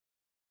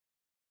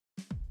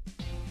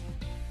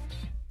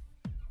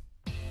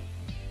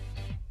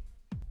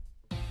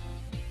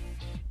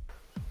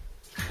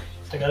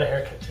I got a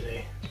haircut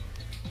today.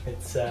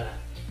 It's a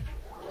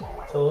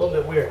little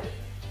bit weird.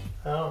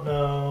 I don't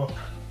know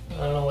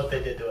what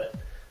they did to it,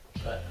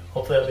 but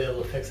hopefully I'll be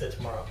able to fix it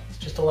tomorrow. It's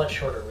just a lot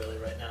shorter really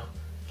right now.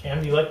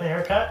 Cam, do you like my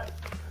haircut?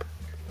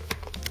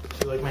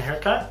 Do you like my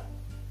haircut?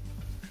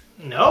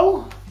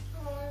 No?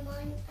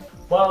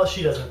 Well,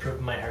 she doesn't approve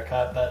of my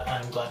haircut, but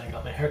I'm glad I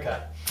got my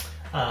haircut.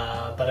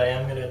 But I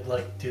am gonna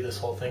like do this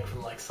whole thing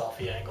from like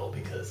selfie angle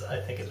because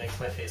I think it makes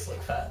my face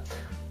look fat.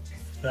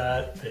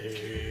 Fat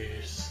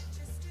face.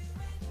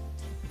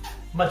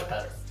 Much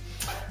better.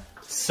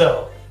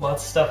 So,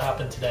 lots of stuff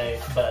happened today,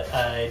 but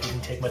I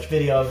didn't take much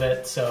video of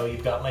it, so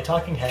you've got my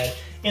talking head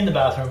in the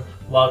bathroom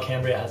while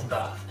Cambria has a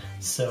bath.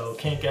 So,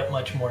 can't get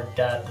much more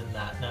dad than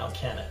that now,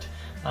 can it?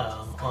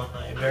 On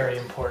my very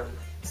important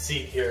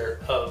seat here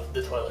of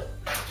the toilet.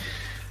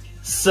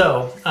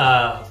 So,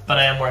 but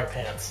I am wearing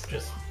pants,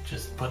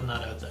 just putting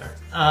that out there.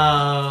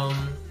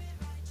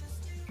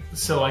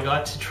 So I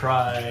got to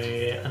try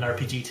an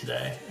RPG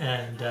today,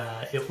 and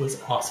it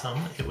was awesome.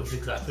 It was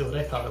exactly what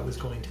I thought it was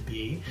going to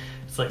be.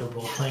 It's like a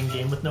role-playing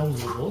game with no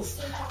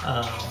rules.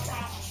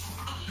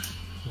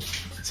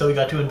 So we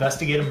got to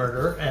investigate a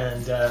murder,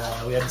 and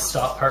we had to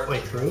stop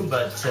partway through,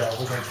 but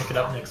we're going to pick it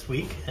up next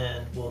week,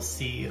 and we'll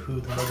see who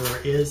the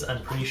murderer is.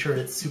 I'm pretty sure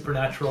it's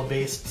supernatural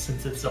based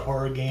since it's a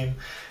horror game,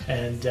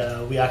 and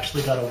we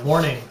actually got a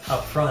warning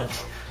up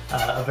front,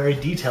 a very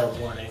detailed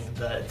warning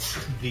that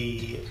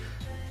the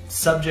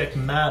subject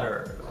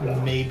matter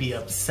may be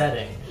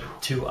upsetting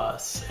to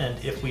us,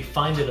 and if we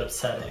find it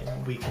upsetting,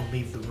 we can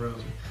leave the room,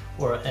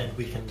 and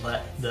we can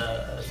let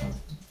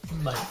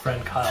my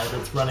friend Kyle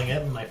that's running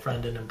it, and my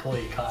friend and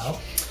employee Kyle,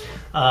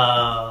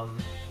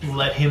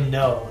 let him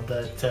know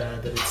that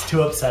it's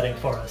too upsetting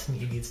for us and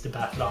he needs to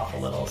back it off a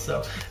little.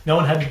 So no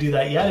one had to do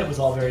that yet. It was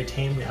all very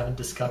tame. We haven't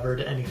discovered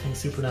anything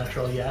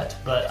supernatural yet,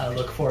 but I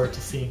look forward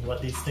to seeing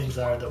what these things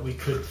are that we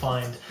could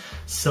find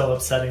so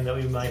upsetting that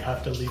we might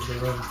have to leave the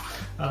room.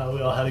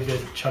 We all had a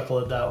good chuckle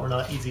at that. We're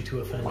not easy to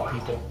offend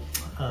people.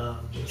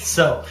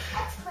 So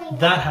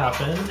that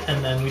happened,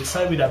 and then we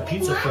decided we'd have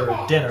pizza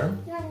for dinner.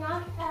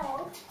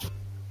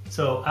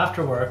 So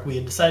after work, we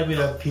had decided we'd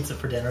have pizza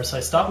for dinner, so I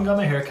stopped and got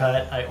my hair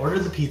cut, I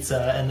ordered the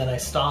pizza, and then I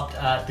stopped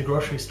at the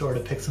grocery store to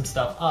pick some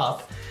stuff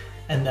up,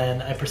 and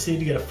then I proceeded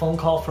to get a phone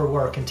call for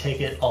work and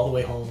take it all the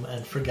way home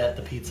and forget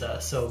the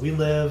pizza. So we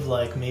live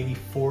like maybe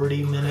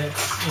 40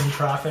 minutes in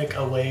traffic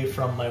away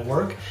from my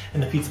work,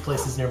 and the pizza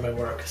place is near my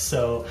work.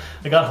 So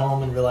I got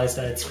home and realized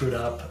I had screwed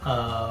up,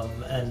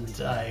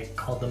 and I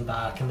called them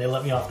back and they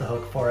let me off the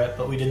hook for it,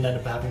 but we didn't end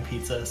up having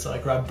pizza. So I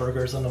grabbed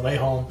burgers on the way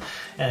home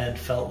and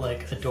felt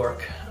like a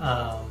dork,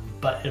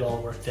 but it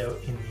all worked out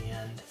in the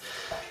end.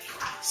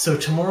 So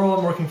tomorrow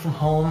I'm working from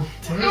home.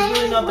 Today's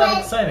really not that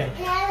exciting.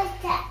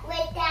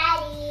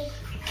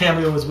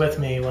 Cambria was with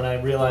me when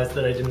I realized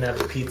that I didn't have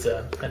the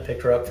pizza. I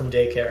picked her up from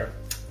daycare.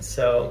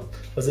 So,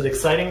 was it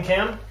exciting,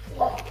 Cam?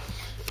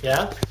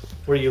 Yeah?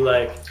 Were you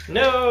like,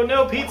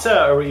 no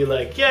pizza? Or were you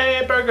like,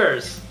 yay,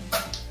 burgers?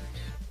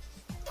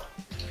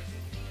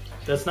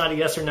 That's not a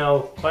yes or no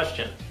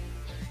question.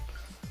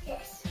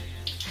 Yes.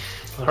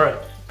 All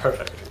right,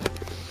 perfect.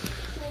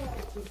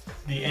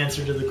 The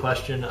answer to the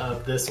question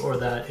of this or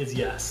that is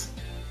yes.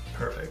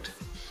 Perfect.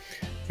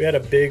 We had a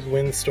big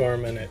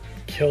windstorm and it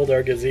killed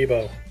our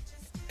gazebo.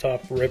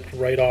 Top ripped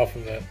right off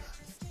of it.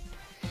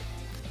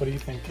 What do you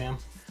think, Cam?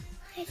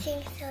 I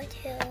think so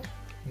too.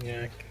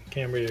 Yeah,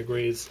 Cambria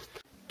agrees.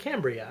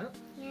 Cambria?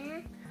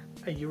 Yeah?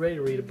 Are you ready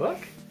to read a book?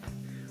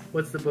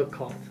 What's the book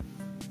called?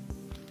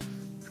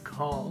 It's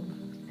called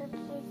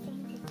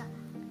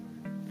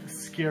The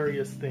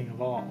Scariest Thing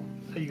of All.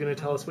 Are you going to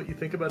tell us what you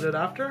think about it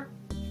after?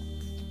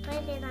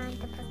 Put it on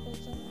the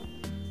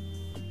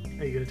packaging.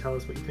 Are you going to tell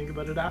us what you think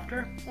about it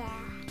after? Yeah.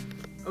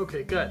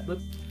 Okay, good.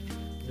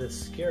 The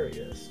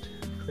Scariest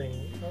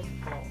Thing of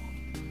All.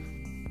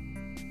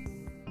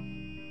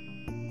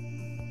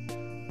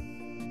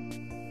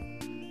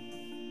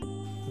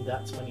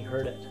 That's when he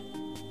heard it.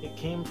 It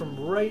came from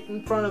right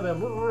in front of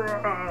him.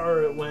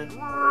 Roar! It went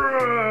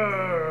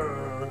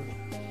roar!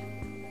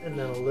 And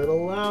then a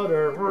little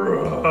louder.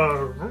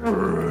 Roar!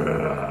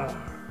 Roar!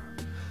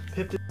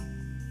 Pip,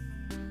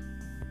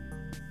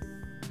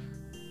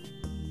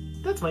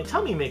 that's my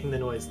tummy making the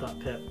noise, thought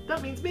Pip.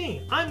 That means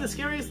me. I'm the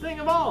scariest thing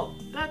of all.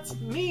 That's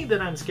me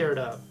that I'm scared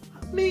of.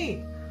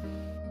 Me.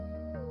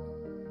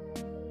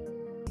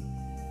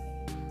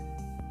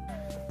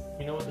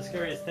 You know what the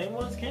scariest thing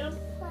was, Cam?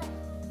 What?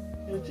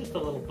 It was just a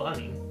little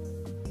bunny.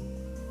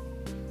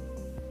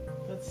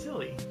 That's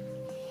silly.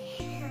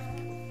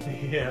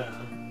 Yeah.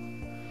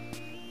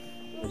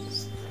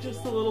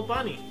 Just a little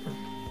bunny.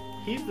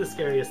 He's the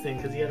scariest thing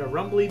because he had a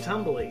rumbly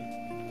tumbly.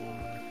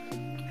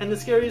 And the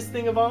scariest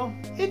thing of all,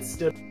 it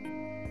stood.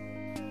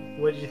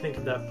 What did you think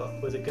of that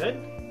book? Was it good?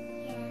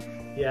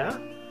 Yeah. Yeah?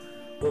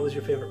 What was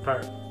your favorite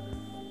part?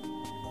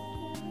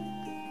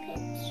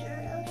 Picture.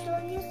 I'll show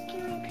you a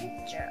scary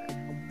picture.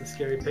 The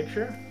scary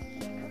picture?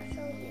 I'll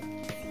show you.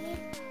 See?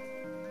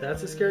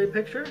 That's a scary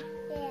picture?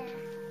 Yeah.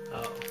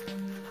 Oh.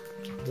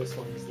 This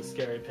one is the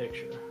scary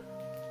picture.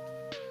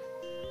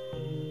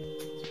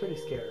 It's pretty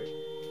scary.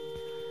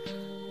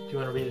 Do you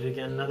want to read it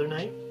again another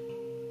night?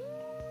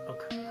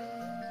 Okay.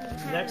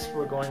 Next,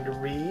 we're going to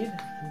read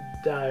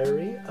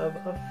Diary of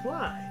a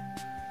Fly.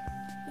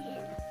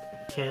 Yeah.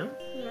 Cam,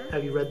 Yeah.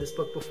 have you read this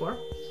book before?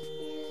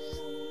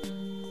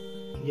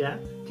 Yeah?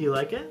 Do you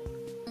like it?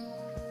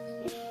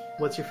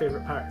 What's your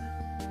favorite part?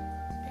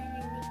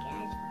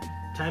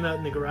 Time out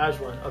in the garage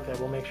one. Okay,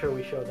 we'll make sure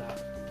we show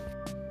that.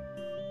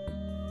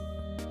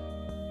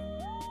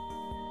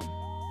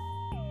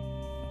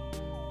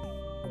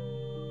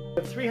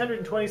 We have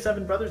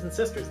 327 brothers and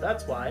sisters.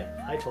 That's why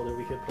I told her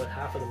we could put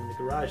half of them in the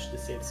garage to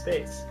save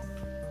space.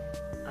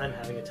 I'm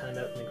having a time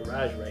out in the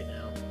garage right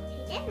now.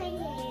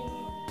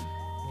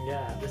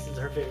 Yeah, this is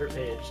her favorite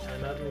page.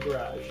 Time out in the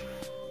garage.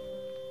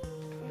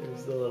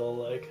 There's the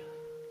little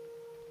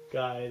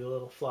guy, the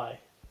little fly.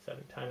 He's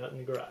having time out in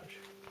the garage.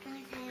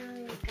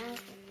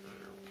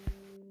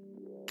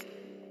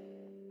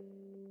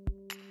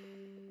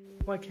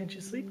 Why can't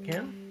you sleep,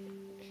 Cam?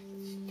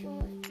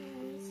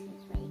 There's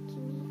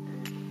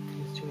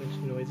too much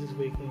noises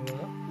waking you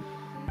up.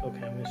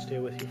 Okay, I'm going to stay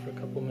with you for a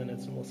couple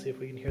minutes and we'll see if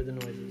we can hear the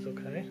noises,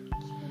 okay?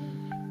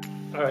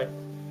 Alright,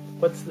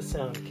 what's the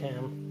sound,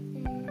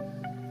 Cam?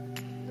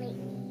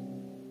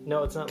 Lightning.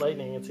 No, it's not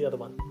lightning, it's the other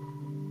one.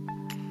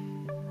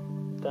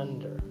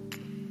 Thunder.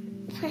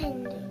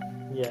 Thunder.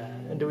 Yeah,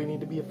 and do we need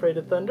to be afraid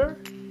of thunder?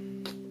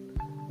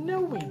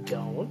 No, we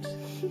don't.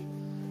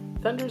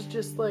 Thunder's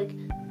just like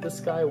the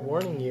sky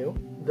warning you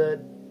that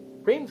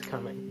rain's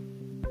coming.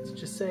 It's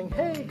just saying,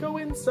 hey, go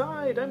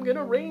inside, I'm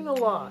gonna rain a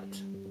lot.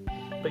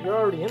 But you're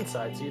already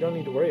inside, so you don't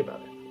need to worry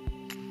about it.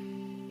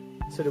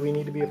 So do we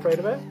need to be afraid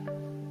of it?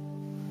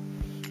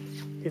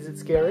 Is it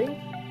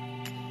scary?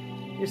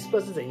 You're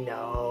supposed to say,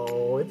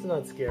 no, it's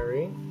not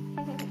scary.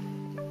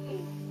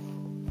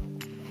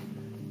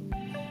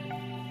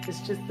 It's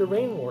just the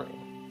rain warning.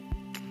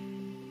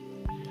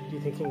 Do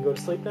you think you can go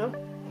to sleep now?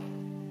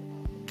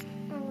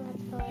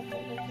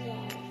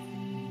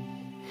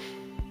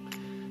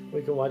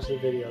 We can watch the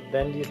video.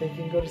 Then do you think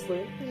you can go to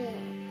sleep? Yeah.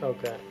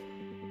 Okay.